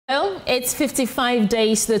Well, it's 55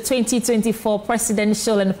 days to the 2024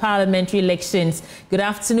 presidential and parliamentary elections. Good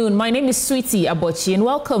afternoon. My name is Sweetie Abochi, and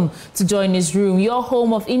welcome to Joy Newsroom, your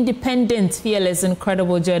home of independent, fearless, and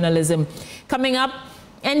credible journalism. Coming up,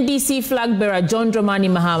 NDC flag bearer John Dramani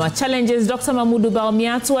Mahama challenges Dr. Mahmoud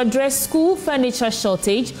Bawumia to address school furniture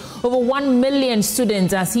shortage. Over 1 million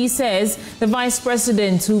students, as he says. The vice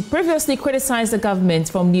president, who previously criticized the government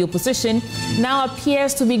from the opposition, now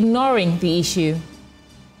appears to be ignoring the issue.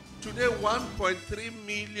 Today, 1.3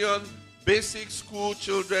 million basic school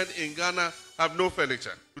children in Ghana have no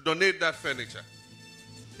furniture. To donate that furniture,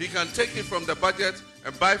 he can take it from the budget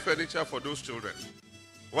and buy furniture for those children.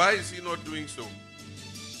 Why is he not doing so?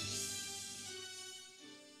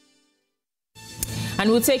 And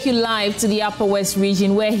we'll take you live to the Upper West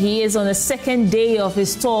region, where he is on the second day of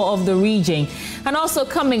his tour of the region. And also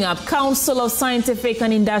coming up, Council of Scientific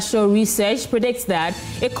and Industrial Research predicts that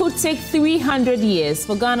it could take 300 years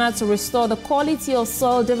for Ghana to restore the quality of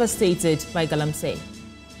soil devastated by galamsey.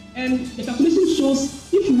 And the calculation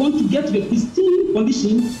shows, if you want to get to the pristine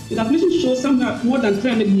condition, the calculation shows somewhere more than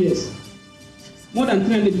 300 years. More than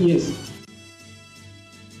 300 years.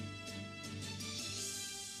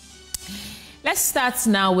 Let's start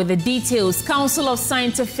now with the details. Council of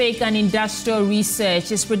Scientific and Industrial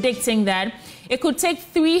Research is predicting that it could take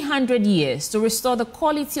 300 years to restore the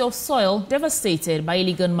quality of soil devastated by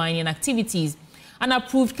illegal mining activities.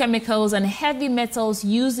 Unapproved chemicals and heavy metals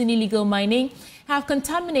used in illegal mining have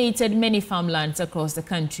contaminated many farmlands across the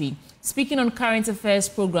country. Speaking on Current Affairs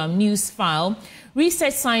program News File,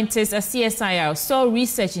 research scientist at CSIR Soil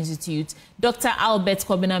Research Institute, Dr. Albert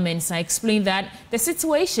Kobina-Mensah, explained that the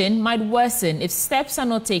situation might worsen if steps are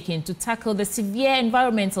not taken to tackle the severe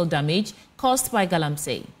environmental damage caused by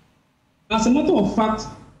galamsey. As a matter of fact,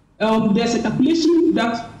 there's a calculation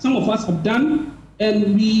that some of us have done,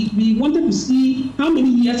 and we wanted to see how many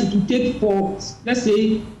years it would take for, let's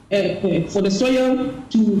say, for the soil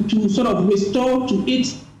to sort of restore to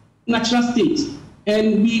its natural state.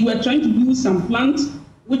 And we were trying to use some plants,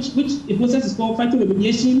 which the process is called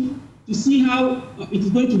phytoremediation, to see how it is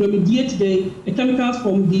going to remediate the chemicals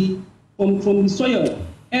from the soil.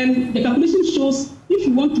 And the calculation shows, if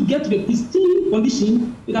you want to get to the pristine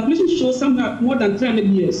condition, the calculation shows somewhere more than 300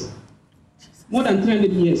 years. More than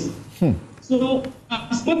 300 years. So,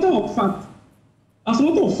 as a matter of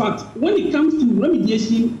fact, when it comes to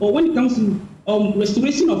remediation, or when it comes to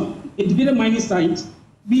restoration of a degraded mining site,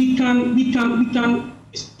 we can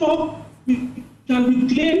stop, we can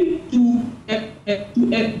reclaim to a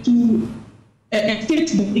state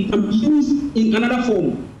that it can be used in another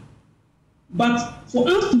form. But for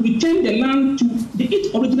us to return the land to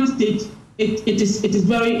its original state, it is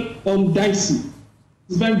very dicey.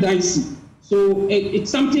 It's very dicey. So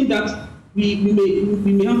it's something that we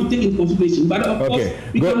may have to take into consideration. But of course,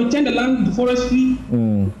 we can return the land to forestry.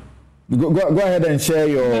 Go ahead and share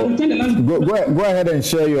your go ahead and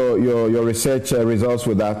share your research results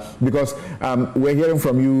with that, because we're hearing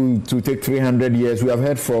from you to take 300 years. We have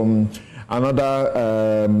heard from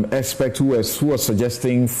another expert who was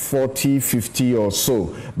suggesting 40, 50 or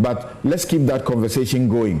so. But let's keep that conversation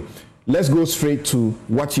going. Let's go straight to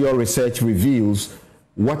what your research reveals,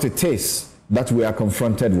 what it is that we are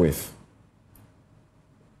confronted with.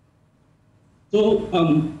 So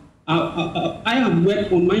I have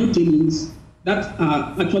worked on mine tailings that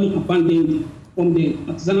are actually abandoned from the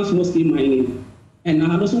artisanal small-scale mining, and I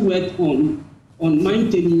have also worked on mine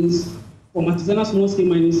tailings from artisanal small-scale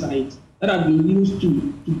mining sites that have been used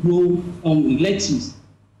to grow lettuce.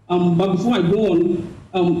 But before I go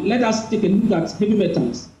on, let us take a look at heavy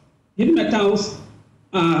metals. Heavy metals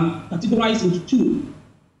are categorized into two: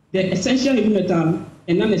 the essential heavy metal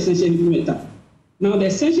and non-essential heavy metal. Now, the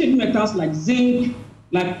essential heavy metals like zinc,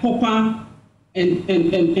 like copper,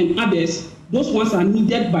 and others, those ones are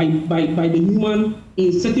needed by the human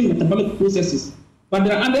in certain metabolic processes. But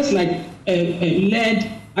there are others like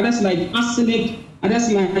lead, others like arsenic,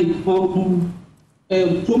 others like chromium.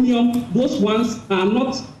 Those ones are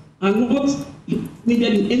not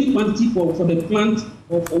needed in any quantity for the plant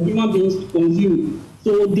or for human beings to consume.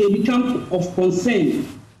 So they become of concern.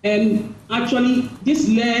 And actually, this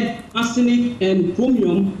lead, arsenic, and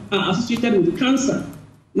chromium are associated with cancer.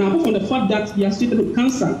 Now, apart from the fact that they are associated with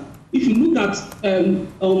cancer, if you look at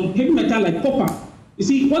heavy metal like copper, you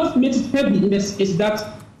see what makes it heavy in this is that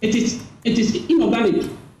it is inorganic,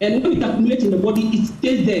 and when it accumulates in the body, it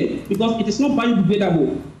stays there because it is not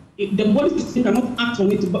biodegradable. The body system cannot act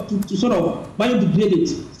on it to sort of biodegrade it,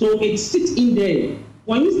 so it sits in there.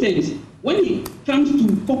 For instance, when it comes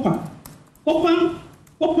to copper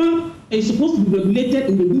is supposed to be regulated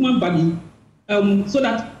in the human body so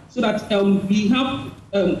that we have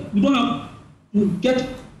we don't have to get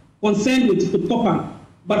concerned with copper.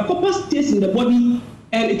 But copper stays in the body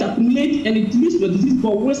and it accumulates and it leads to a disease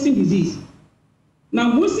called wasting disease.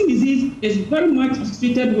 Now, wasting disease is very much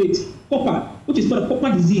associated with copper, which is called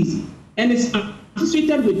copper disease, and it's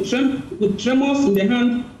associated with tremors in the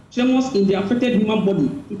hand, tremors in the affected human body.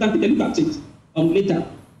 You can take a look at it later.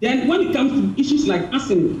 Then, when it comes to issues like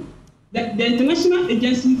arsenic, the International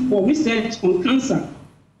Agency for Research on Cancer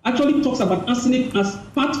actually talks about arsenic as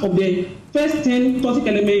part of the first 10 toxic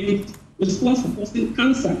elements responsible for causing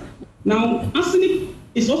cancer. Now, arsenic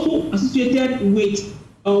is also associated with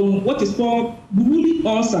what is called Buruli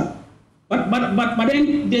ulcer, but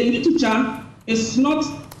then the literature is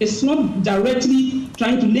not directly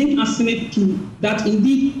trying to link arsenic to that.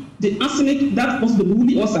 Indeed, the arsenic that causes the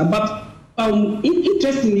Buruli ulcer, but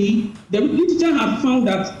interestingly, the literature has found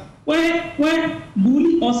that where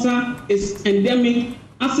Buruli ulcer is endemic,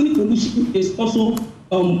 arsenic pollution is also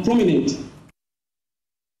prominent.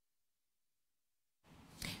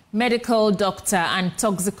 Medical doctor and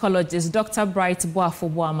toxicologist Dr. Bright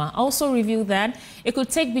Boafo-Boama also revealed that it could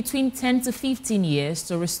take between 10 to 15 years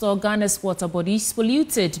to restore Ghana's water bodies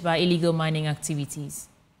polluted by illegal mining activities.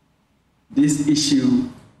 This issue,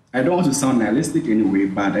 I don't want to sound nihilistic anyway,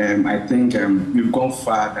 but I think we've gone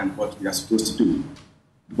far than what we are supposed to do.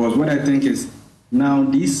 Because what I think is now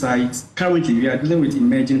these sites, currently we are dealing with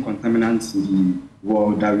emerging contaminants in the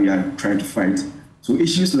world that we are trying to fight. So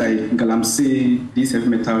issues like galamsey, these heavy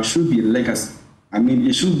metals should be legacy. I mean,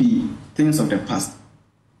 it should be things of the past.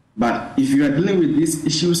 But if you are dealing with these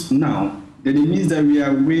issues now, then it means that we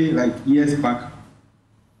are way like years back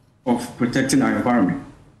of protecting our environment.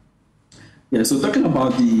 Yeah, so talking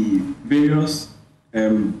about the various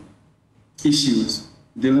issues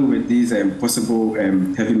dealing with these possible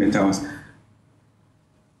heavy metals,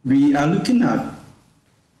 we are looking at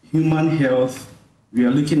human health, we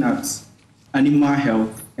are looking at animal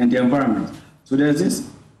health and the environment. So there's this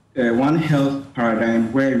one health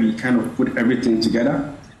paradigm where we kind of put everything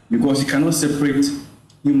together because you cannot separate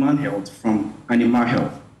human health from animal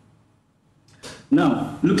health.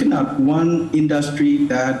 Now, looking at one industry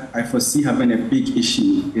that I foresee having a big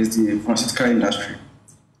issue is the pharmaceutical industry.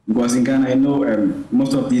 Because in Ghana, I know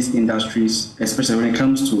most of these industries, especially when it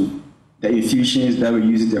comes to the infusions that we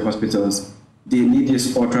use in the hospitals, they need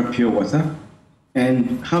this ultra pure water.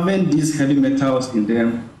 And having these heavy metals in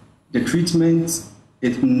them, the treatment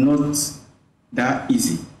is not that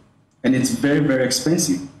easy. And it's very, very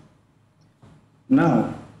expensive.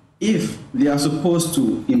 Now, if they are supposed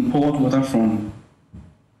to import water from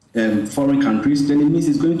foreign countries, then it means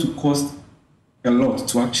it's going to cost a lot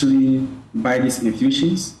to actually buy these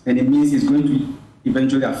infusions, and it means it's going to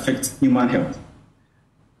eventually affect human health.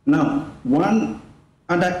 Now, one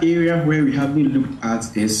other area where we have been looked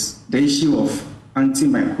at is the issue of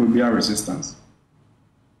antimicrobial resistance.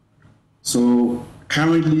 So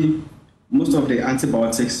currently, most of the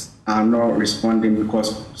antibiotics are not responding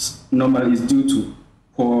because normally it's due to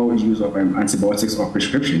poor use of antibiotics or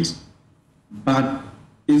prescriptions. But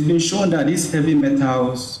it's been shown that these heavy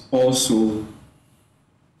metals also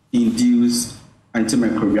induce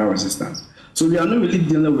antimicrobial resistance. So we are not really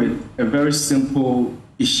dealing with a very simple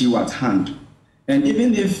issue at hand. And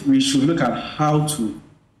even if we should look at how to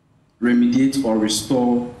remediate or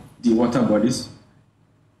restore the water bodies,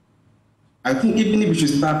 I think even if we should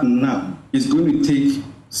start now, it's going to take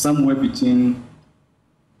somewhere between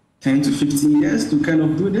 10 to 15 years to kind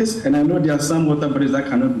of do this. And I know there are some water bodies that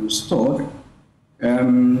cannot be restored.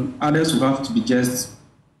 Others will have to be just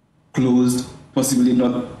closed, possibly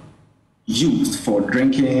not used for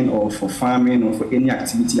drinking or for farming or for any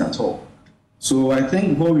activity at all. So I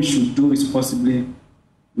think what we should do is possibly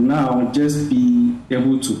now just be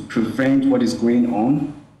able to prevent what is going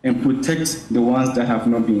on and protect the ones that have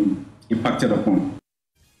not been impacted upon.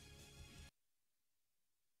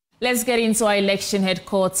 Let's get into our election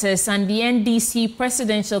headquarters, and the NDC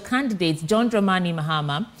presidential candidate John Dramani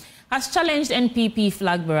Mahama has challenged NPP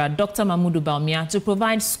flag bearer Dr. Mahmoud Bawumia to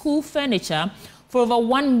provide school furniture for over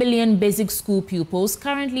 1 million basic school pupils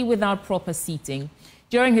currently without proper seating.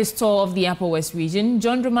 During his tour of the Upper West region,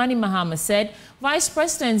 John Dramani Mahama said Vice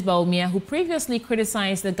President Bawumia, who previously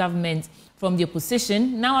criticized the government from the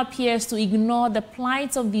opposition, now appears to ignore the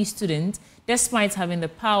plight of these students despite having the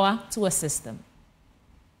power to assist them.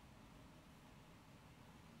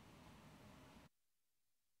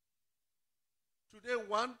 Today,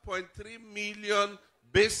 1.3 million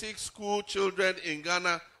basic school children in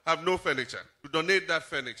Ghana have no furniture. To donate that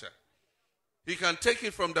furniture, he can take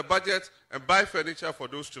it from the budget and buy furniture for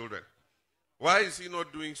those children. Why is he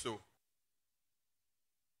not doing so?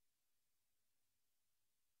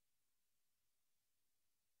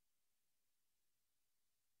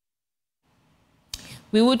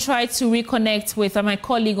 We will try to reconnect with my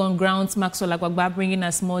colleague on ground, Maxwell Agbagba, bringing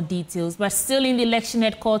us more details. But still in the election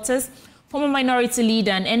headquarters, former minority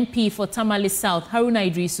leader and MP for Tamale South,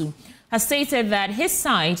 Haruna Iddrisu, has stated that his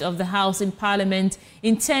side of the House in Parliament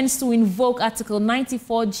intends to invoke Article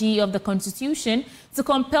 94G of the Constitution to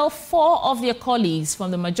compel 4 of their colleagues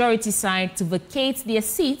from the majority side to vacate their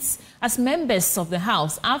seats as members of the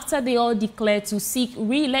House after they all declared to seek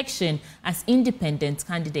re-election as independent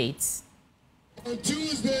candidates. On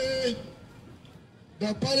Tuesday,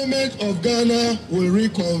 the Parliament of Ghana will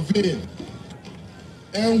reconvene.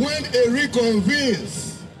 And when it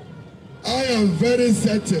reconvenes, I am very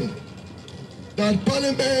certain that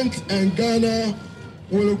Parliament and Ghana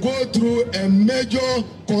will go through a major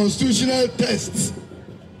constitutional test.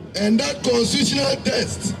 And that constitutional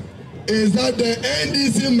test is that the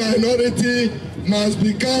NDC minority must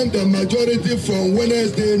become the majority from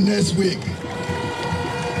Wednesday next week.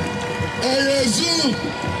 I assume,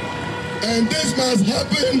 and this must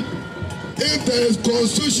happen if there is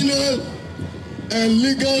constitutional and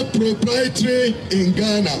legal propriety in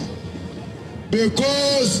Ghana,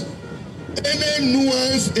 because any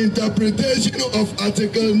nuanced interpretation of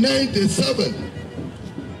Article 97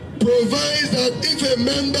 provides that if a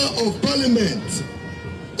member of Parliament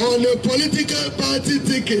on a political party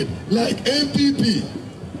ticket like MPP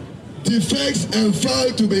defects and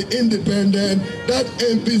fails to be independent, that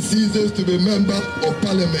MP ceases to be member of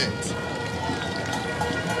Parliament.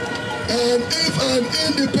 And if an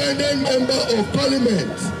independent member of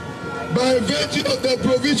Parliament, by virtue of the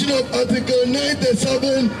provision of Article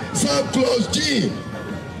 97, subclause G,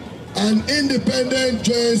 an independent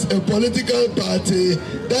joins a political party,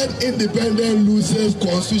 that independent loses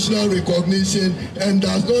constitutional recognition and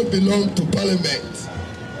does not belong to Parliament.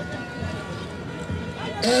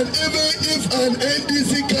 And even if an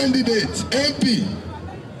NDC candidate, MP,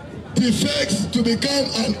 defects to become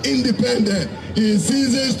an independent, he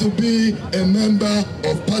ceases to be a member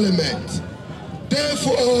of Parliament.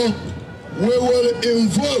 Therefore, we will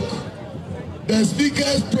invoke the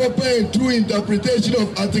Speaker's proper and true interpretation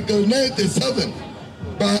of Article 97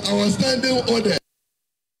 by our standing order.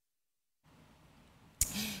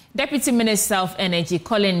 Deputy Minister of Energy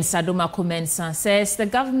Colin Saduma-Kumensa says the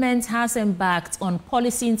government has embarked on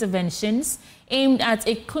policy interventions aimed at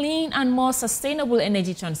a clean and more sustainable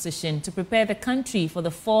energy transition to prepare the country for the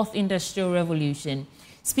 4th Industrial Revolution.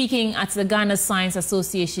 Speaking at the Ghana Science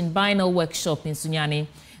Association Biennial Workshop in Sunyani,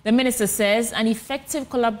 the minister says an effective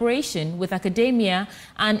collaboration with academia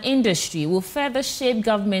and industry will further shape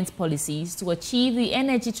government policies to achieve the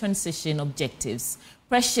energy transition objectives.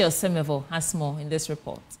 Precious Semevo has more in this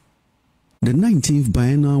report. The 19th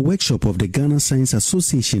Biennial Workshop of the Ghana Science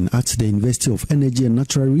Association at the University of Energy and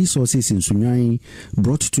Natural Resources in Sunyani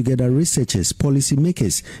brought together researchers,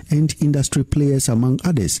 policymakers, and industry players, among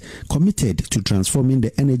others, committed to transforming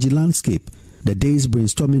the energy landscape. The day's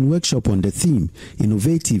brainstorming workshop on the theme,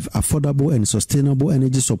 Innovative, Affordable and Sustainable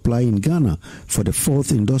Energy Supply in Ghana for the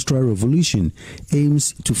 4th Industrial Revolution,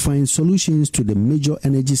 aims to find solutions to the major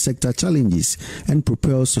energy sector challenges and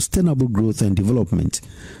propel sustainable growth and development.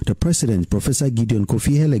 The President, Professor Gideon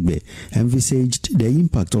Kofi Helegbe, envisaged the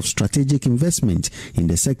impact of strategic investment in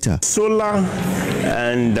the sector. Solar,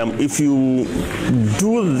 and if you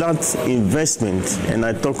do that investment, and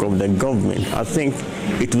I talk of the government, I think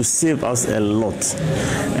it will save us a lot.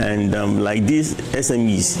 And like these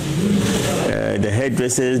SMEs, the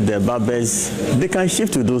hairdressers, the barbers, they can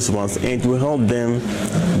shift to those ones, and it will help them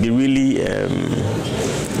be really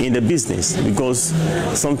in the business, because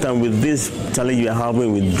sometimes with this challenge you are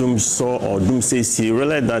having with doom saw or doomsday, you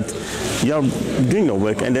realize that you are doing your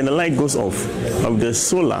work and then the light goes off. Of the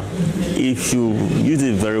solar, if you use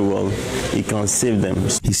it very well, it can save them.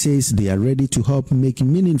 He says they are ready to help make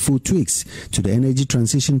meaningful tweaks to the energy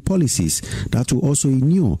transition policies that will also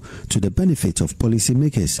inure to the benefit of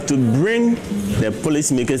policymakers. To bring the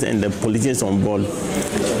policymakers and the politicians on board,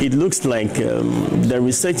 it looks like the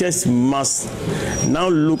researchers must now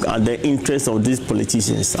look at the interests of these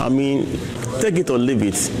politicians. I mean, take it or leave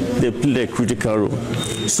it, they play a critical role.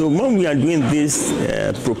 So when we are doing this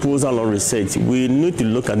proposal or research, we need to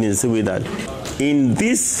look at it in such a way that in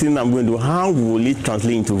this thing I'm going to do, how will it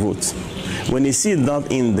translate into votes? When they see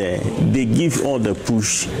that in there, they give all the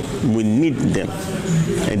push. We need them,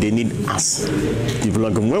 and they need us.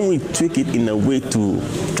 When we tweak it in a way to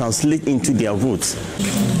translate into their votes,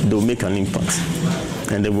 they'll make an impact.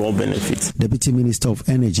 and they will all benefit. Deputy Minister of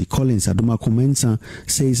Energy Collins Adumaku-Mensah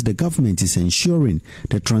says the government is ensuring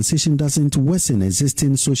the transition doesn't worsen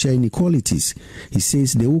existing social inequalities. He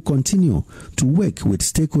says they will continue to work with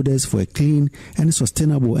stakeholders for a clean and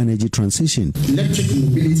sustainable energy transition. Electric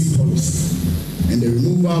mobility policy and the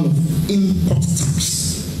removal of import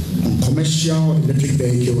tax on commercial electric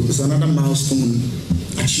vehicles is another milestone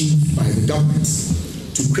achieved by the government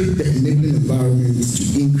to create the enabling environment to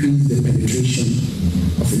increase the penetration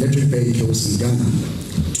of electric vehicles in Ghana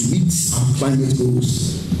to meet our climate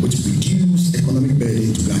goals, which reduce economic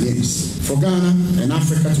burden to Ghanaians. For Ghana and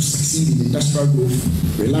Africa to succeed in industrial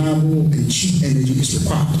growth, reliable and cheap energy is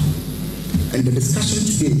required. And the discussion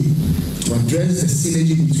today to address the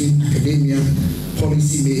synergy between academia,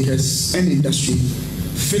 policymakers, and industry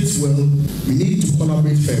fits well. We need to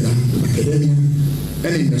collaborate further with academia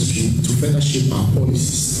and industry to further shape our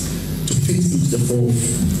policies to fit into the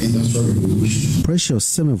fourth industrial revolution. Precious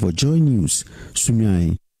Summer for Joy News,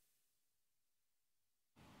 Sunyai.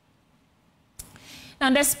 Now,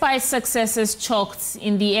 despite successes chalked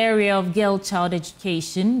in the area of girl-child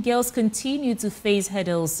education, girls continue to face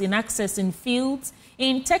hurdles in accessing fields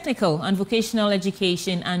in technical and vocational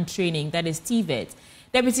education and training, that is TVET.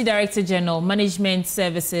 Deputy Director General, Management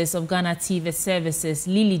Services of Ghana TVET Services,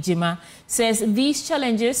 Lily Jima, says these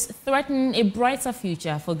challenges threaten a brighter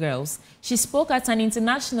future for girls. She spoke at an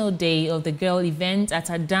International Day of the Girl event at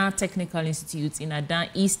Adan Technical Institute in Adan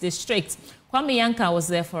East District. Kwame Yanka was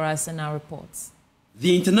there for us in our reports.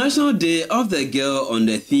 The International Day of the Girl on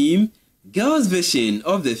the theme, Girls' Vision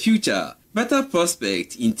of the Future, Better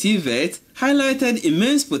Prospect in TVET, highlighted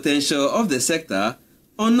immense potential of the sector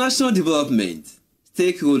on national development.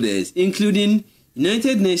 Stakeholders including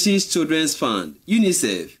United Nations Children's Fund,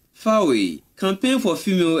 UNICEF, FAWE, Campaign for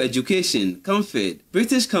Female Education, CAMFED,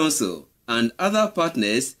 British Council, and other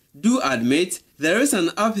partners do admit there is an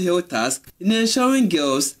uphill task in ensuring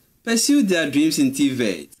girls pursue their dreams in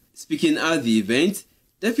TVET. Speaking at the event,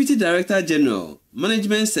 Deputy Director General,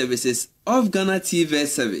 Management Services of Ghana TVET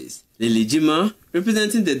Service, Lily Jima,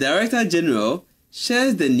 representing the Director General,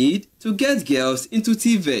 shares the need to get girls into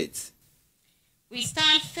TVET. We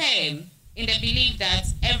stand firm in the belief that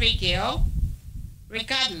every girl,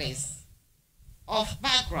 regardless of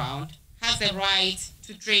background, has the right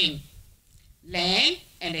to dream, learn,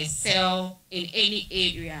 and excel in any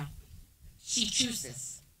area she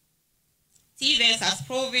chooses. TVET has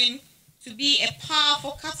proven to be a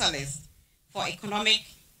powerful catalyst for economic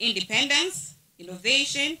independence,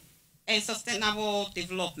 innovation, and sustainable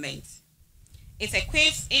development. It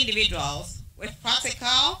equips individuals with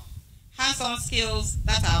practical, hands-on skills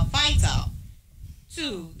that are vital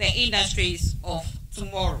to the industries of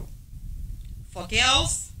tomorrow. For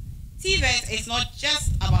girls, TVET is not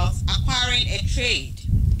just about acquiring a trade,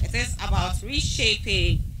 it is about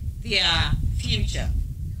reshaping their future.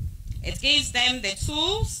 It gives them the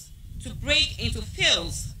tools to break into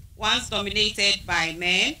fields once dominated by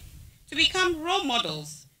men, to become role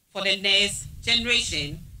models for the next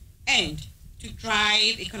generation, and to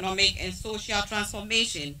drive economic and social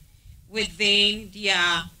transformation within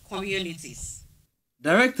their communities.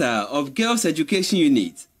 Director of Girls Education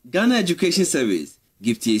Unit, Ghana Education Service,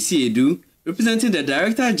 Gifty Esiedu, representing the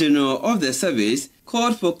Director General of the service,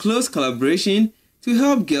 called for close collaboration to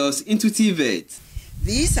help girls into TVET.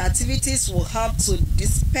 These activities will help to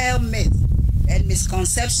dispel myths and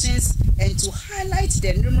misconceptions and to highlight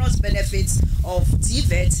the numerous benefits of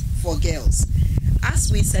TVET for girls.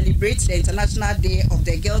 As we celebrate the International Day of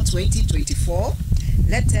the Girl 2024,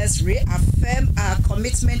 let us reaffirm our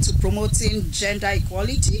commitment to promoting gender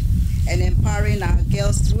equality and empowering our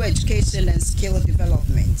girls through education and skill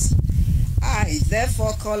development. I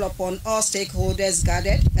therefore call upon all stakeholders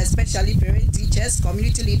gathered, especially parent teachers,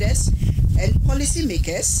 community leaders, and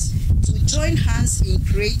policymakers, to join hands in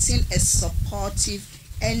creating a supportive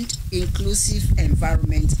and inclusive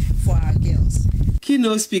environment for our girls.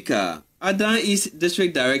 Keynote speaker, Adan East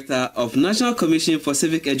District Director of National Commission for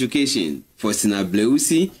Civic Education, Faustina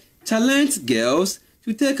Bleusi, challenged girls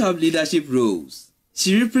to take up leadership roles.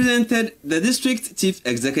 She represented the district chief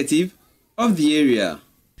executive of the area.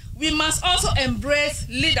 We must also embrace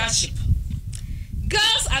leadership.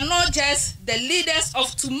 Girls are not just the leaders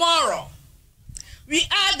of tomorrow. We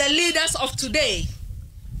are the leaders of today.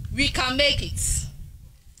 We can make it.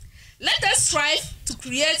 Let us strive to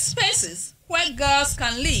create spaces where girls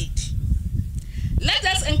can lead. Let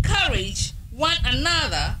us encourage one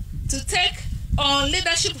another to take on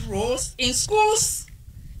leadership roles in schools,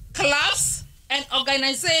 clubs, and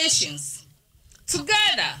organizations.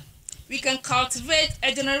 Together, we can cultivate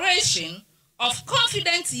a generation of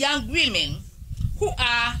confident young women who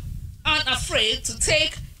are unafraid to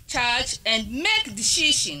take charge and make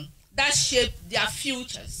decisions that shape their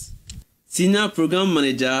futures. Senior Program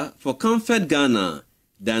Manager for Comfort Ghana,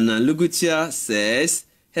 Dana Lugutia, says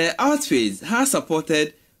her outfit has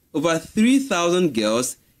supported over 3,000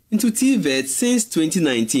 girls into TVET since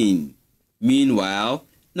 2019. Meanwhile,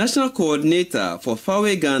 National Coordinator for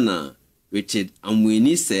Fawe Ghana, Richard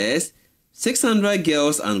Amweni, says 600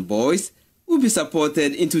 girls and boys will be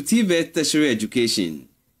supported into TVET tertiary education.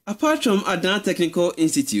 Apart from Adan Technical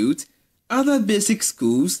Institute, other basic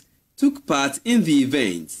schools took part in the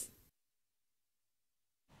event.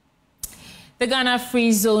 The Ghana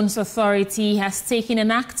Free Zones Authority has taken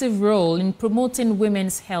an active role in promoting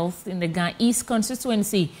women's health in the Ghana East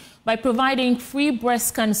constituency by providing free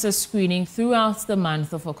breast cancer screening throughout the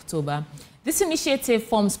month of October. This initiative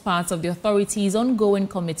forms part of the authority's ongoing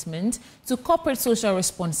commitment to corporate social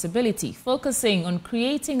responsibility, focusing on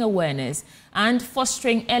creating awareness and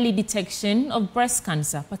fostering early detection of breast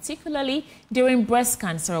cancer, particularly during Breast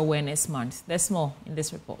Cancer Awareness Month. There's more in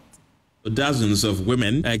this report. Dozens of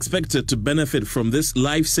women are expected to benefit from this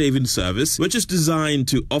life-saving service, which is designed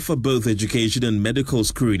to offer both education and medical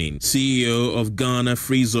screening. CEO of Ghana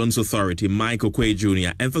Free Zones Authority, Michael Quay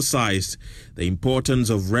Jr., emphasized the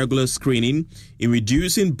importance of regular screening in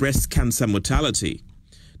reducing breast cancer mortality.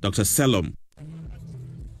 Dr. Selom.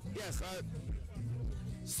 Yes,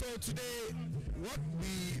 so today what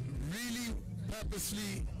we really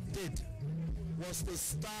purposely did was to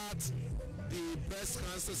start the breast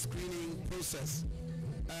cancer screening process.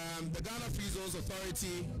 The Ghana Free Zones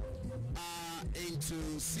Authority are into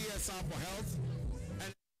CSR for health.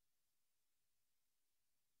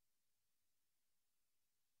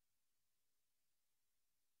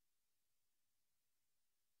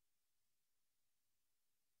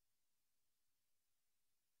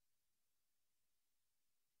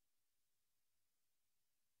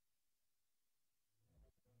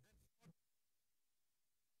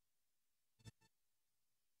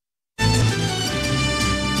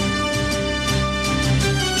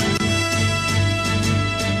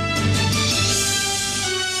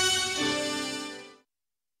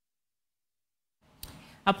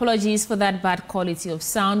 Apologies for that bad quality of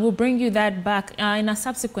sound. We'll bring you that back in a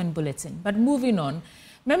subsequent bulletin. But moving on,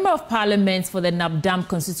 Member of Parliament for the Nabdam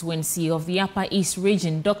constituency of the Upper East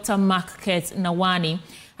region, Dr. Mark Ket Nawani,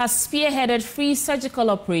 has spearheaded free surgical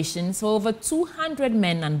operations for over 200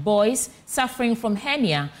 men and boys suffering from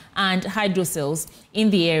hernia and hydrocele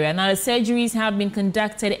in the area. Now, the surgeries have been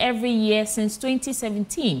conducted every year since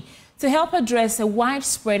 2017 to help address a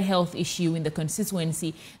widespread health issue in the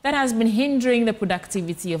constituency that has been hindering the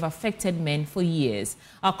productivity of affected men for years.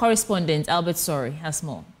 Our correspondent, Albert Sorry, has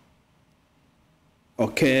more.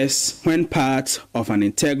 Occurs when part of an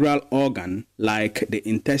integral organ, like the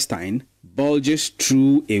intestine, bulges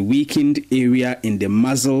through a weakened area in the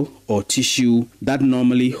muscle or tissue that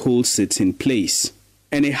normally holds it in place.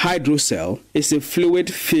 And a hydrocele is a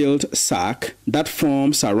fluid-filled sac that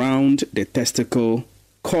forms around the testicle,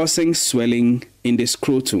 causing swelling in the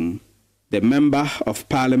scrotum. The Member of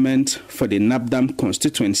Parliament for the Nabdam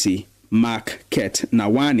constituency, Mark Ket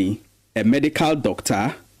Nawani, a medical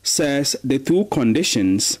doctor, says the two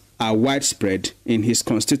conditions are widespread in his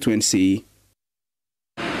constituency.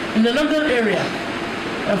 In the London area,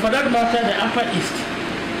 and for that matter the Upper East,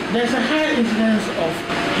 there's a high incidence of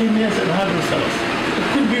hernias and hydroceles. It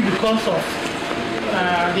could be because of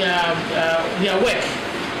their work,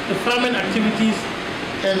 the farming activities,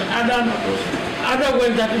 and other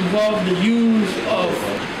work that involve the use of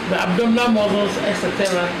the abdominal muscles,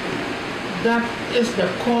 etc. That is the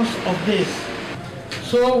cause of this.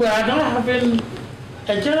 So we are now having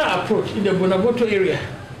a general approach in the Bonaboto area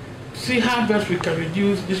to see how best we can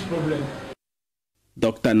reduce this problem.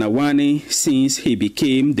 Dr. Nawani, since he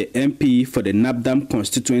became the MP for the Nabdam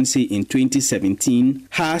constituency in 2017,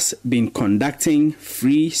 has been conducting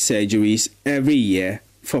free surgeries every year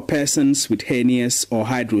for persons with hernias or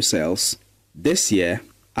hydroceles. This year,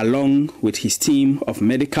 along with his team of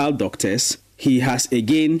medical doctors, he has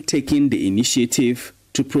again taken the initiative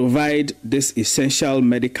to provide this essential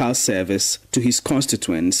medical service to his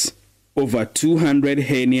constituents. Over 200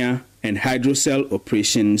 hernia and hydrocele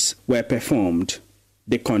operations were performed.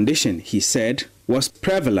 The condition, he said, was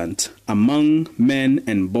prevalent among men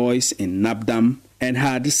and boys in Nabdam and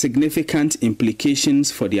had significant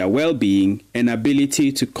implications for their well-being and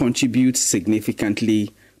ability to contribute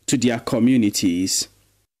significantly to their communities.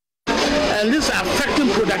 And this is affecting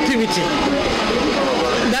productivity.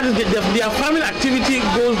 That is their farming activity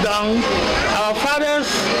goes down. Our fathers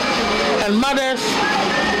and mothers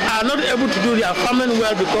are not able to do their farming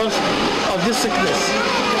well because of this sickness.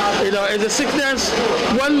 It's a sickness.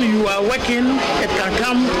 When you are working, it can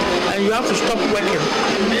come and you have to stop working.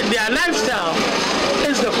 Their lifestyle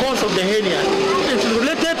is the cause of the hernia. It's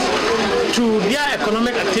related to their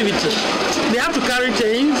economic activity. They have to carry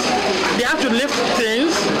things, they have to lift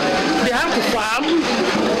things, they have to farm.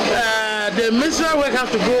 The menstrual work has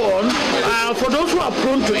to go on. For those who are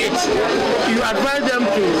prone to it, you advise them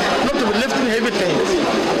not to be lifting heavy things.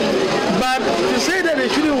 But to say that they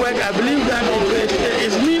shouldn't work, I believe that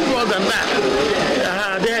it means more than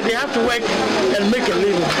that. They have to work and make a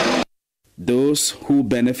living. Those who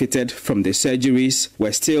benefited from the surgeries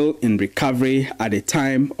were still in recovery at the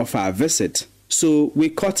time of our visit. So we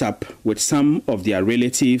caught up with some of their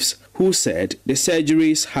relatives who said the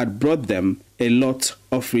surgeries had brought them a lot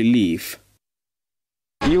of relief.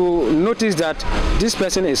 You notice that this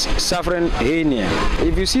person is suffering hernia.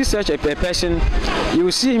 If you see such a person, you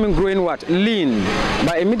will see him growing lean.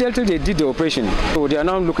 But immediately they did the operation, so they are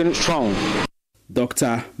now looking strong.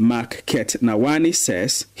 Dr. Mark Ket Nawani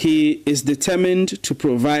says he is determined to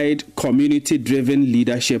provide community-driven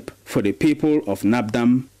leadership for the people of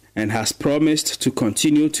Nabdam and has promised to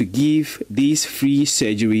continue to give these free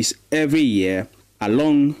surgeries every year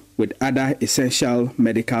along with other essential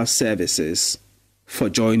medical services. For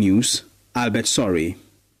Joy News, Albert Sori,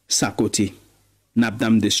 Sakoti,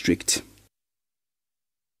 Nabdam District.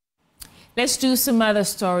 Let's do some other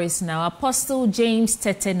stories now. Apostle James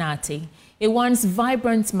Tetenati, a once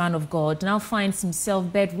vibrant man of God, now finds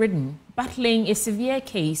himself bedridden, battling a severe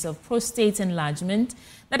case of prostate enlargement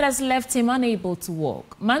that has left him unable to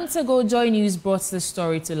walk. Months ago, Joy News brought the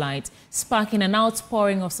story to light, sparking an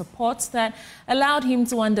outpouring of support that allowed him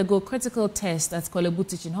to undergo critical tests at Korle Bu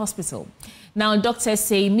Teaching Hospital. Now, doctors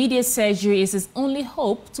say immediate surgery is his only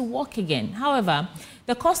hope to walk again. However,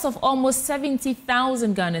 the cost of almost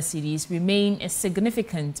 70,000 Ghana cedis remain a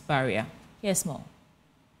significant barrier. Here's more.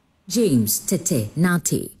 James Tete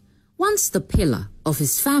Nate, once the pillar of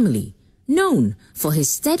his family, known for his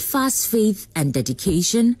steadfast faith and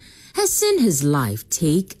dedication, has seen his life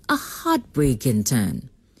take a heartbreaking turn.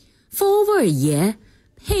 For over a year,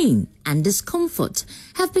 pain and discomfort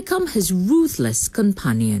have become his ruthless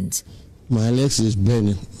companions. My legs is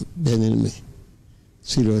burning me,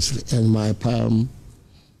 seriously, and my palm,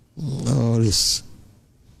 all is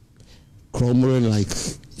crumbling like,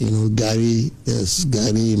 Gary, there's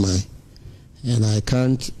Gary in and I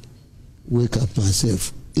can't wake up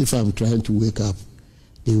myself. If I'm trying to wake up,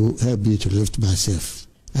 they will help me to lift myself.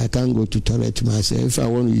 I can't go to toilet myself. If I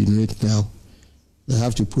want to urinate now, they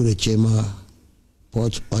have to put a chamber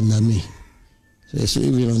pot under me. So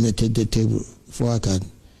even on the table before I can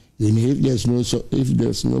urinate. If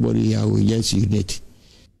there's nobody here, I will just urinate.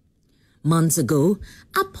 Months ago,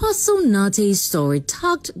 Apostle Nate's story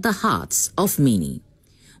tugged the hearts of many.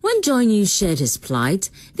 When Joy News shared his plight,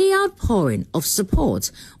 the outpouring of support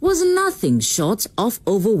was nothing short of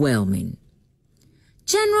overwhelming.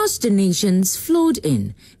 Generous donations flowed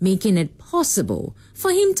in, making it possible for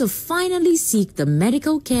him to finally seek the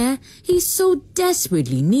medical care he so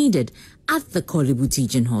desperately needed at the Korle Bu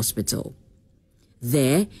Teaching Hospital.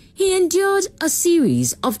 There, he endured a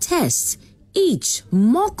series of tests, each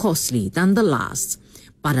more costly than the last,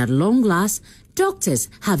 but at long last, doctors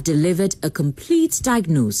have delivered a complete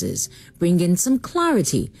diagnosis, bringing some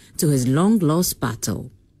clarity to his long-lost battle.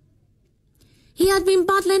 He had been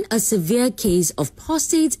battling a severe case of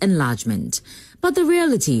prostate enlargement, but the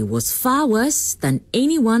reality was far worse than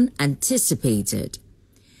anyone anticipated.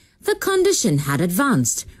 The condition had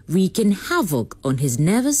advanced, wreaking havoc on his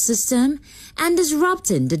nervous system and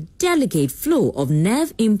disrupting the delicate flow of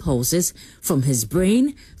nerve impulses from his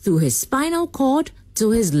brain through his spinal cord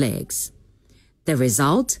to his legs. The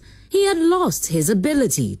result, he had lost his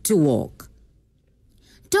ability to walk.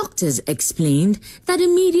 Doctors explained that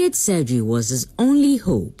immediate surgery was his only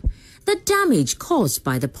hope. The damage caused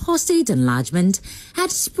by the prostate enlargement had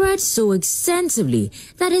spread so extensively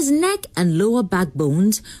that his neck and lower back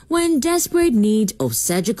bones were in desperate need of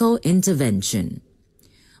surgical intervention.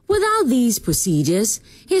 Without these procedures,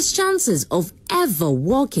 his chances of ever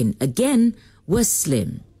walking again were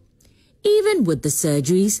slim. Even with the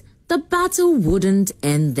surgeries, the battle wouldn't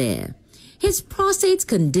end there. His prostate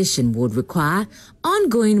condition would require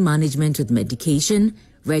ongoing management with medication,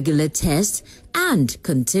 regular tests, and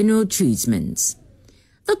continual treatments.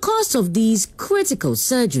 The cost of these critical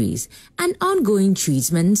surgeries and ongoing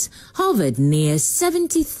treatments hovered near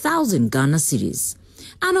 70,000 Ghana cedis,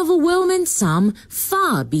 an overwhelming sum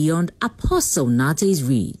far beyond Apostle Nate's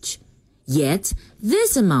reach. Yet,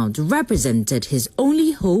 this amount represented his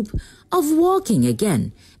only hope of walking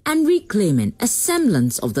again and reclaiming a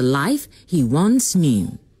semblance of the life he once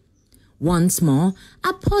knew. Once more,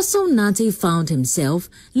 Apostle Nate found himself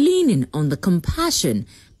leaning on the compassion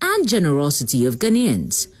and generosity of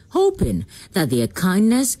Ghanaians, hoping that their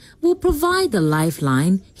kindness will provide the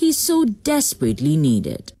lifeline he so desperately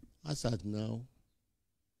needed. As at now,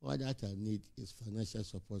 what that I need is financial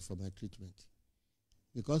support for my treatment.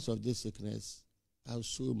 Because of this sickness, I've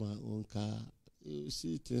sold my own car. You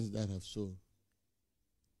see things that I've sold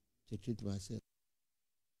to treat myself.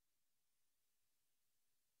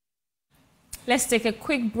 Let's take a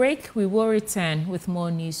quick break. We will return with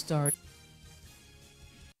more news stories.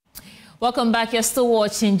 Welcome back. You're still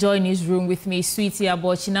watching Joy Newsroom with me, Sweetie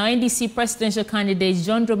Abochi. Now, NDC presidential candidate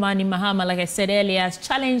John Dramani Mahama, like I said earlier, has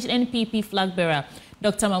challenged NPP flag bearer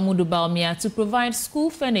Dr. Mahmoud Bawumia to provide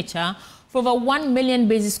school furniture for over 1 million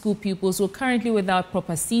basic school pupils who are currently without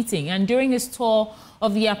proper seating. And during his tour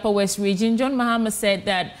of the Upper West region, John Mahama said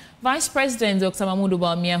that Vice President Dr. Mahmoud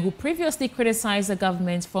Bawumia, who previously criticized the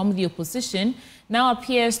government from the opposition, now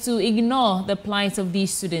appears to ignore the plight of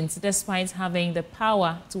these students despite having the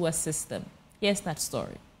power to assist them. Here's that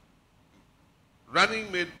story.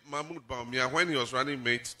 Running mate Mahmoud Bawumia, when he was running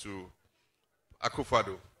mate to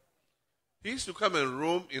Akufo-Addo, he used to come and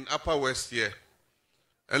roam in Upper West here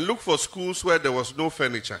and look for schools where there was no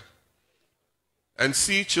furniture and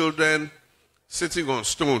see children sitting on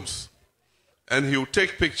stones. And he would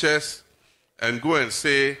take pictures and go and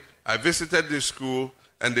say, I visited this school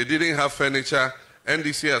and they didn't have furniture.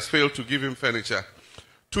 NDC has failed to give him furniture.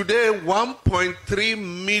 Today,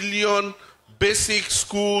 1.3 million basic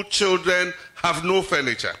school children have no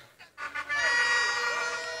furniture.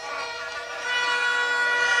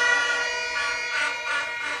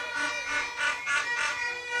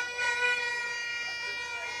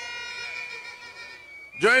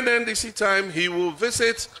 During the NDC time, he will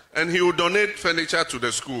visit and he will donate furniture to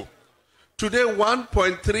the school. Today,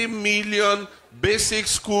 1.3 million basic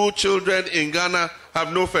school children in Ghana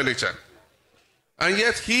have no furniture. And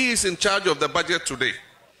yet, he is in charge of the budget today.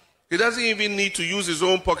 He doesn't even need to use his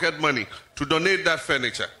own pocket money to donate that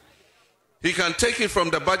furniture. He can take it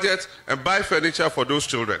from the budget and buy furniture for those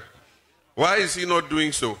children. Why is he not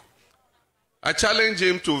doing so? I challenge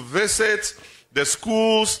him to visit the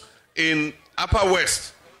schools in Upper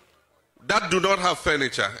West that do not have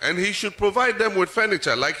furniture, and he should provide them with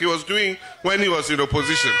furniture like he was doing when he was in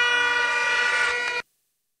opposition.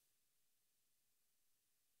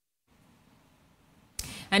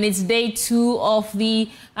 And it's day 2 of the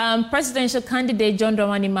presidential candidate John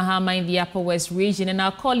Dramani Mahama in the Upper West region. And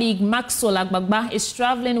our colleague Maxwell Agbagba is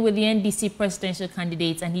traveling with the NDC presidential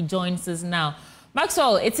candidate, and he joins us now.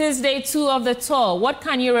 Maxwell, it is day 2 of the tour. What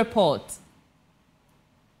can you report?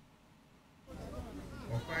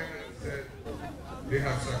 They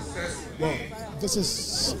have successfully. Well, this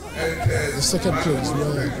is the second place where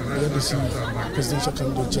the NDC presidential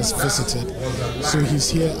candidate just visited. So he's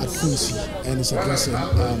here at Funsi and he's addressing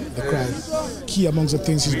the crowd. Key amongst the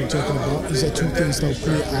things he's been talking about is the 2 things that will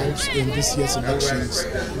play out in this year's elections.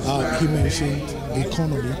 He mentioned the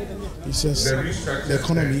economy. He says the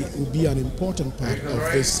economy will be an important part of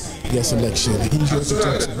this year's election. He also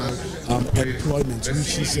talks about employment,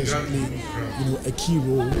 which he says will play a key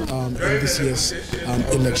role in this year's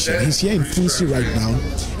election. He's here in Funsi right now,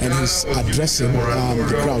 and he's addressing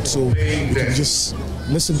the crowd. So we can just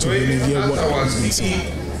listen to him and hear what he's been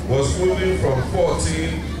saying. Was moving from 14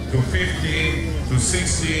 to 15 to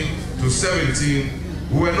 16 to 17.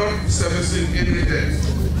 We were not servicing any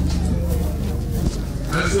debt.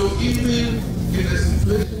 And so even in a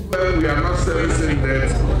situation where we are not servicing debt,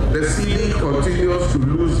 the cedi continues to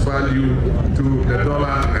lose value to the dollar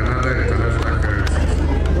and other international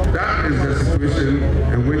currencies. That is the situation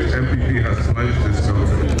in which MPP has plunged this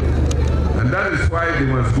country. And that is why they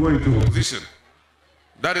must go into opposition.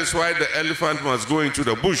 That is why the elephant must go into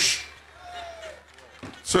the bush,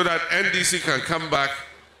 so that NDC can come back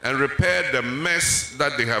and repair the mess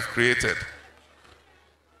that they have created.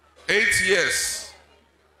 8 years.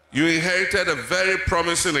 You inherited a very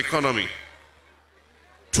promising economy.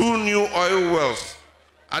 2 new oil wells,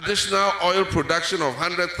 additional oil production of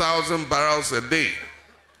 100,000 barrels a day.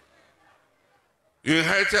 You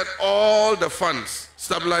inherited all the funds,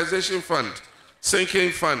 stabilization fund,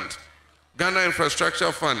 sinking fund, Ghana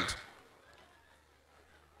infrastructure fund,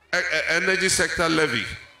 energy sector levy.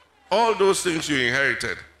 All those things you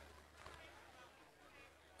inherited.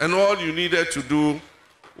 And all you needed to do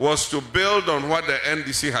was to build on what the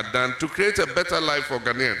NDC had done to create a better life for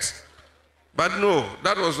Ghanaians. But no,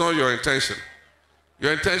 that was not your intention.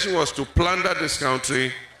 Your intention was to plunder this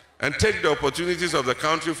country and take the opportunities of the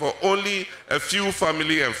country for only a few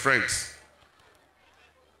family and friends.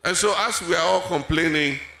 And so as we are all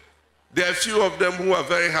complaining, There are a few of them who are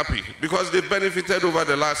very happy because they benefited over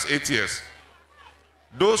the last 8 years.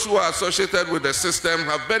 Those who are associated with the system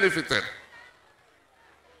have benefited.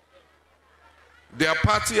 Their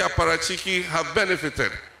party apparatchiki have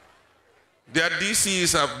benefited. Their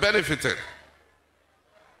DCs have benefited.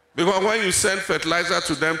 Because when you send fertilizer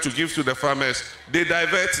to them to give to the farmers, they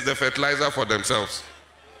divert the fertilizer for themselves.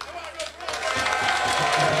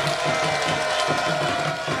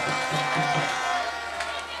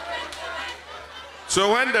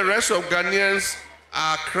 So when the rest of Ghanaians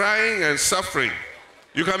are crying and suffering,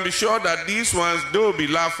 you can be sure that these ones, they will be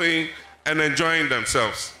laughing and enjoying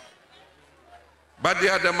themselves. But they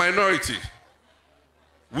are the minority.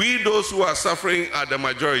 We, those who are suffering, are the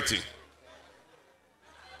majority.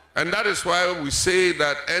 And that is why we say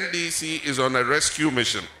that NDC is on a rescue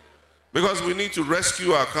mission, because we need to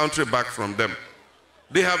rescue our country back from them.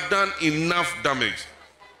 They have done enough damage.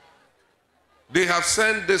 They have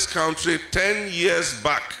sent this country 10 years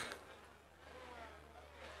back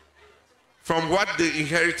from what they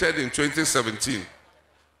inherited in 2017.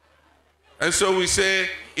 And so we say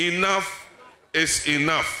enough is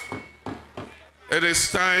enough. It is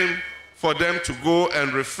time for them to go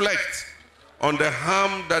and reflect on the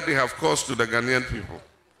harm that they have caused to the Ghanaian people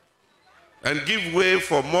and give way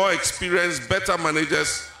for more experienced, better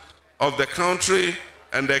managers of the country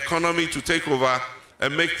and the economy to take over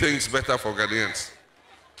and make things better for Ghanaians.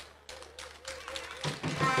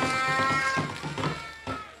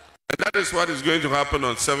 And that is what is going to happen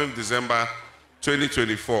on 7th December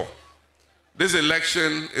 2024. This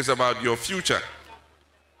election is about your future.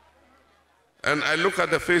 And I look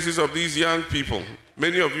at the faces of these young people.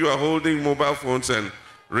 Many of you are holding mobile phones and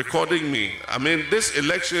recording me. I mean, this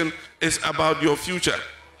election is about your future.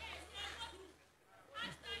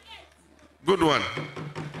 Good one.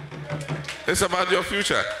 It's about your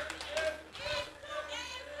future.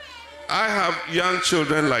 I have young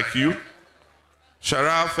children like you,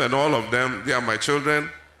 Sharaf and all of them. They are my children.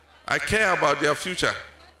 I care about their future.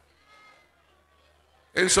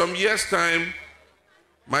 In some years' time,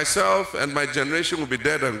 myself and my generation will be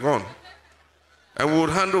dead and gone, and we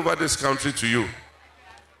will hand over this country to you.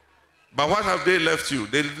 But what have they left you?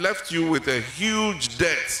 They left you with a huge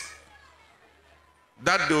debt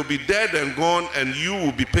that they will be dead and gone and you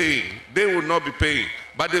will be paying. They will not be paying,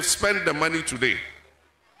 but they've spent the money today.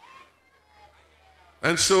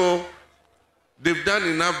 And so they've done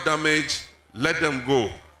enough damage, let them go.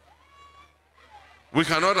 We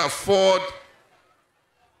cannot afford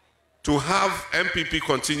to have MPP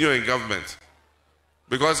continue in government,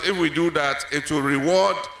 because if we do that, it will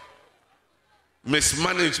reward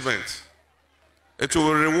mismanagement, it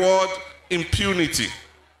will reward impunity,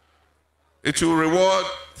 it will reward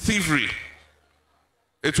thievery,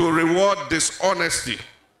 it will reward dishonesty,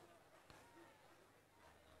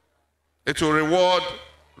 it will reward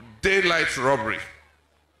daylight robbery.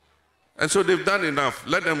 And so they've done enough.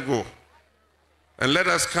 Let them go, and let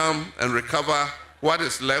us come and recover what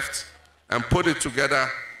is left and put it together.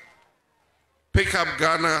 Pick up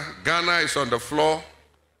Ghana. Ghana is on the floor.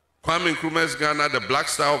 Kwame Nkrumah's Ghana, the Black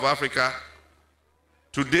Star of Africa,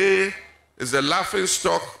 today is the laughing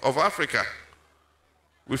stock of Africa.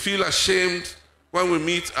 We feel ashamed when we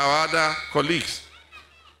meet our other colleagues,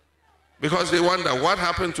 because they wonder what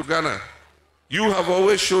happened to Ghana. You have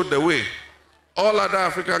always showed the way. All other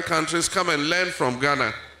African countries come and learn from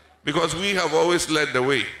Ghana, because we have always led the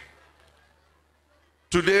way.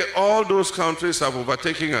 Today, all those countries have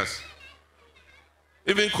overtaken us.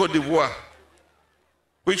 Even Cote d'Ivoire,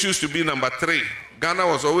 which used to be number 3. Ghana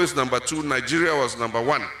was always number 2. Nigeria was number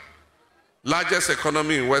 1. Largest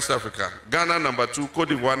economy in West Africa. Ghana number 2, Cote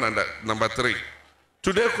d'Ivoire number 3.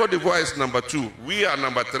 Today, Cote d'Ivoire is number 2. We are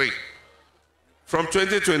number 3. From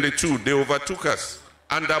 2022, they overtook us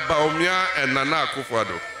under Baumia and Nana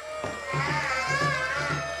Akufo-Addo.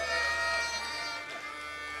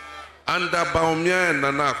 Under Baumia and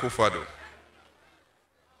Nana Akufo-Addo.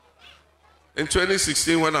 In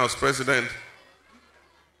 2016, when I was president,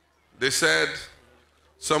 they said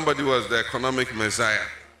somebody was the economic messiah.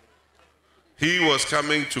 He was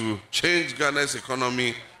coming to change Ghana's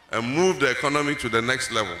economy and move the economy to the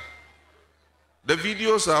next level. The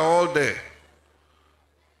videos are all there.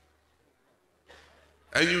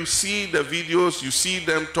 And you see the videos, you see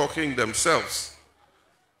them talking themselves.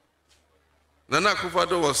 Nana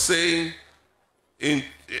Akufo-Addo was saying,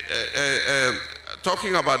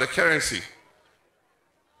 talking about the currency.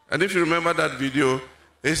 And if you remember that video,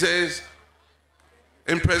 he says,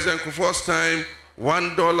 in President Kufuor's time,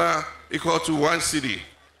 $1 equal to 1 cedi.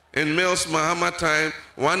 In Mills Mahama time,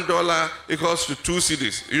 $1 equals to 2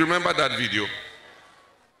 cedis. You remember that video?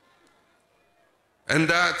 And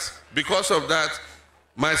that, because of that,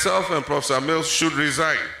 myself and Professor Mills should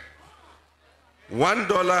resign. $1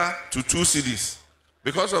 to 2 cedis.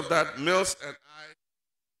 Because of that, Mills and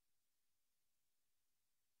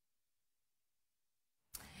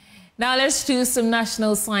Now let's do some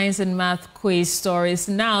national science and math quiz stories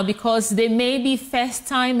now, because they may be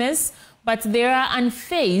first-timers, but they are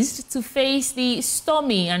unfazed to face the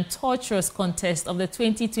stormy and torturous contest of the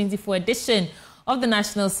 2024 edition of the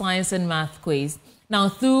National Science and Math Quiz. Now,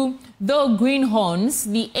 though greenhorns,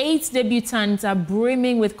 the 8 debutants are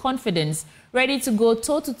brimming with confidence, ready to go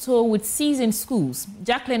toe-to-toe with seasoned schools.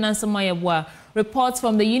 Jacqueline Ansamayabwa reports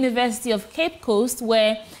from the University of Cape Coast,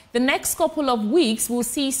 where the next couple of weeks will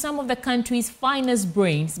see some of the country's finest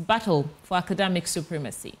brains battle for academic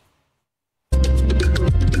supremacy.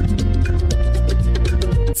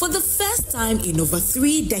 For the first time in over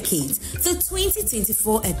 3 decades, the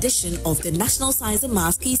 2024 edition of the National Science and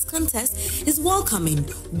Math Quiz Contest is welcoming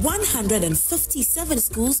 157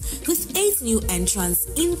 schools with 8 new entrants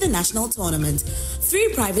in the national tournament.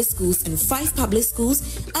 3 private schools and 5 public schools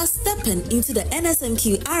are stepping into the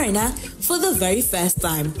NSMQ arena for the very first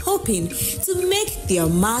time, hoping to make their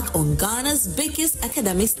mark on Ghana's biggest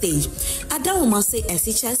academic stage. Adawumase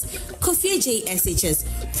SHS, Kofi J SHS,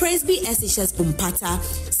 Presby SHS Bumpata,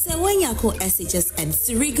 Sewanyako SHS and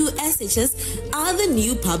Sirigu SHS are the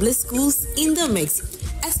new public schools in the mix.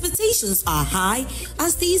 Expectations are high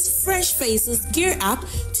as these fresh faces gear up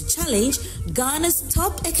to challenge Ghana's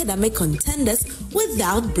top academic contenders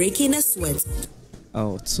without breaking a sweat.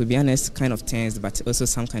 Oh, to be honest, kind of tense, but also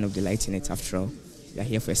some kind of delight in it after all. We are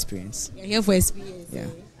here for experience. You're here for experience. Yeah.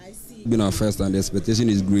 I see. Being our first and the expectation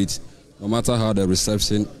is great. No matter how the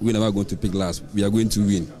reception, we're never going to pick last. We are going to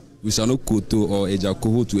win. We shall not koto or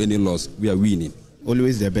ejakoho to any loss. We are winning.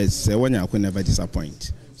 Always the best. Sewanya could never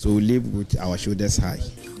disappoint. So we live with our shoulders high.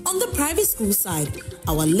 On the private school side,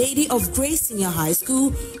 Our Lady of Grace Senior High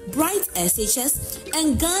School, Bright SHS,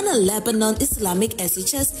 and Ghana Lebanon Islamic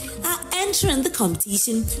SHS are entering the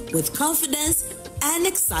competition with confidence and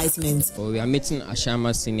excitement. We are meeting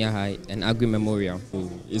Ashama Senior High and Agri Memorial.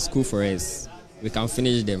 It's cool for us. We can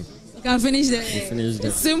finish them. You can finish them.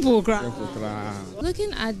 It's simple, crap.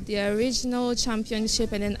 Looking at their regional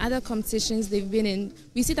championship and then other competitions they've been in,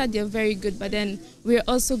 we see that they're very good, but then we're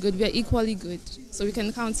also good. We're equally good, so we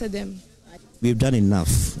can counter them. We've done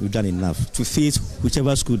enough. We've done enough to face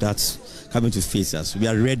whichever school that's coming to face us. We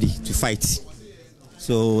are ready to fight.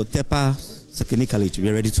 So Tepa, technically, we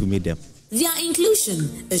are ready to meet them. Their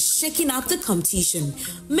inclusion is shaking up the competition,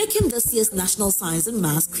 making this year's National Science and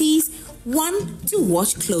Math Quiz one to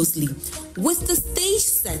watch closely. With the stage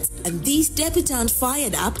set and these debutants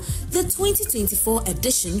fired up, the 2024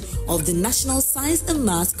 edition of the National Science and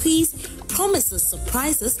Math Quiz promises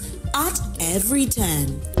surprises at every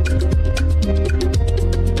turn.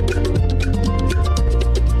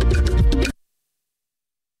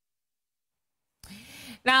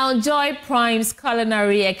 Now, Joy Prime's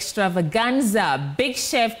culinary extravaganza, Big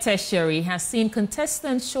Chef Tertiary, has seen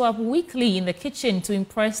contestants show up weekly in the kitchen to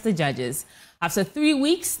impress the judges. After 3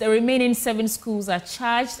 weeks, the remaining 7 schools are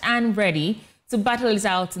charged and ready to battle it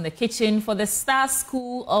out in the kitchen for the Star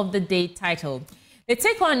School of the Day title. They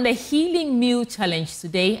take on the Healing Meal Challenge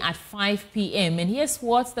today at 5 p.m. And here's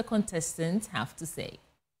what the contestants have to say.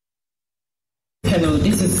 Hello,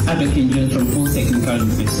 this is Advocate John from Old Technical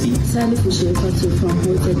University. Sally Fushepatu from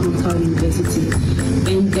Old Technical University.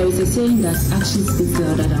 And there is a saying that action speaks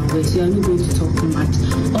louder than words. You are not going to talk too much.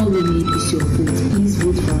 All we need is your vote. Please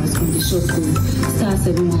vote for us on the short code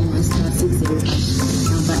 *711 *60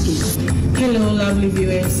 number 8. Hello, lovely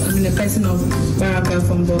viewers. I'm the person of Baraka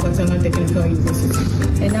from Bogota Technical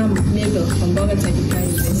University. And I'm Mabel from Bogota Technical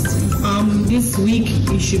University. This week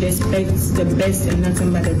you should expect the best and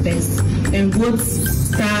nothing but the best. And vote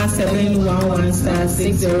 *711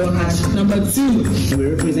 *60#. Number 2. We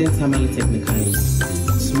represent Tamale Technically.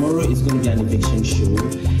 Tomorrow is going to be an eviction show,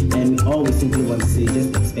 and all we simply want to say,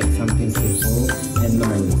 just expect something simple and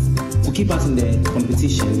nice. To keep us in the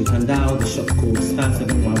competition, you can dial the short code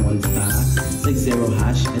 *711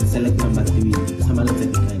 *60# and select number 3, Tamale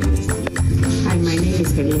Technical University. Hi, my name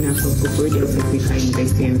is Helena from Koforidua Technical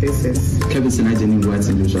University, and this is Kevin Sinajani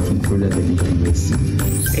from Koforidua Technical University.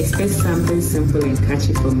 Expect something simple and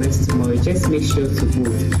catchy from us tomorrow. Just make sure to vote.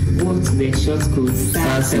 Vote to the short code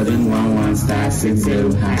 *711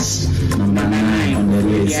 *60#. Number 9 on the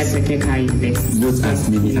list. Vote as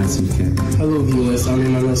many as you can. Hello viewers, I'm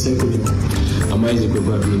Emmanuel Sekudu. I'm Isaac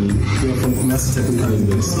Obabini. We are from Kumasi Technical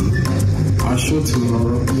University. Our show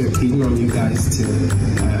tomorrow, we are pleading on you guys to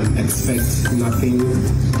expect nothing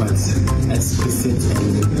but explicit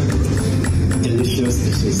and delicious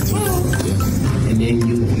dishes tomorrow. Yeah. And then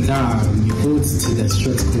you go to the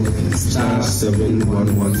short code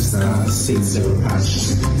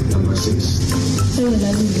 *711*60# number 6. Hello,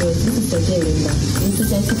 lovely girls. This is Sajay Linda. This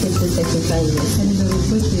is Technical Year, and the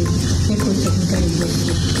report with Technical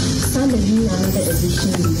University. Stand again another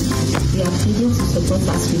edition. We are pleading to support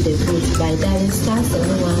us with the vote by dialing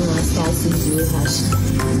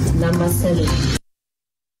 *711*60# number 7.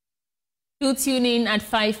 Do tune in at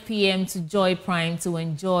 5 p.m. to Joy Prime to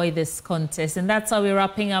enjoy this contest. And that's how we're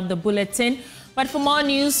wrapping up the bulletin. But for more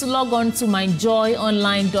news, log on to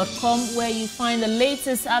myjoyonline.com, where you find the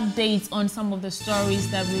latest updates on some of the stories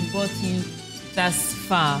that we brought you thus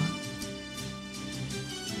far.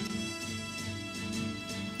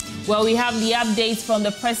 Well, we have the updates from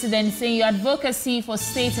the president saying your advocacy for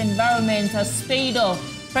state environment has paid off.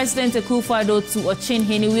 President Akufo-Addo to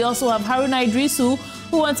Ochinhene. We also have Haruna Iddrisu,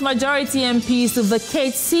 who wants majority MPs to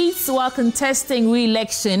vacate seats while contesting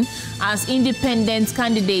re-election as independent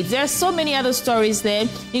candidates. There are so many other stories there,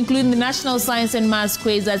 including the National Science and Maths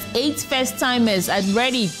quiz as 8 first-timers are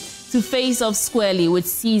ready to face off squarely with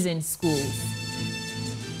seasoned schools.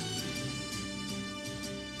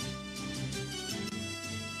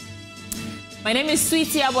 My name is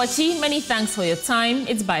Sweetie Abochi. Many thanks for your time.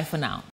 It's bye for now.